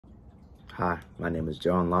Hi, my name is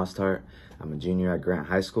Jalen Losthart. I'm a junior at Grant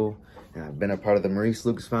High School, and I've been a part of the Maurice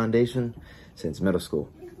Lucas Foundation since middle school.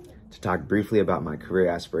 To talk briefly about my career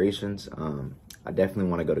aspirations, I definitely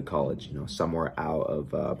want to go to college, somewhere out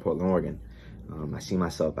of Portland, Oregon. I see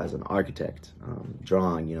myself as an architect,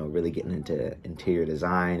 drawing, really getting into interior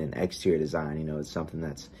design and exterior design. It's something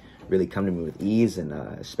that's really come to me with ease, and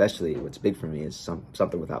especially what's big for me is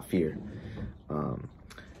something without fear.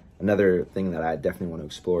 Another thing that I definitely want to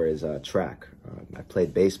explore is track. I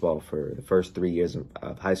played baseball for the first 3 years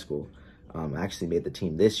of high school. I actually made the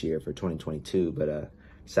team this year for 2022, but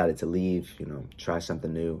decided to leave, try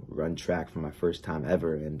something new, run track for my first time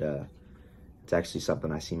ever, and it's actually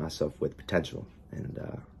something I see myself with potential, and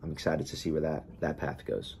I'm excited to see where that path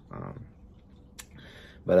goes.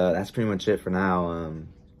 But that's pretty much it for now.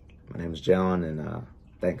 My name is Jalen, and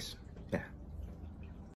thanks.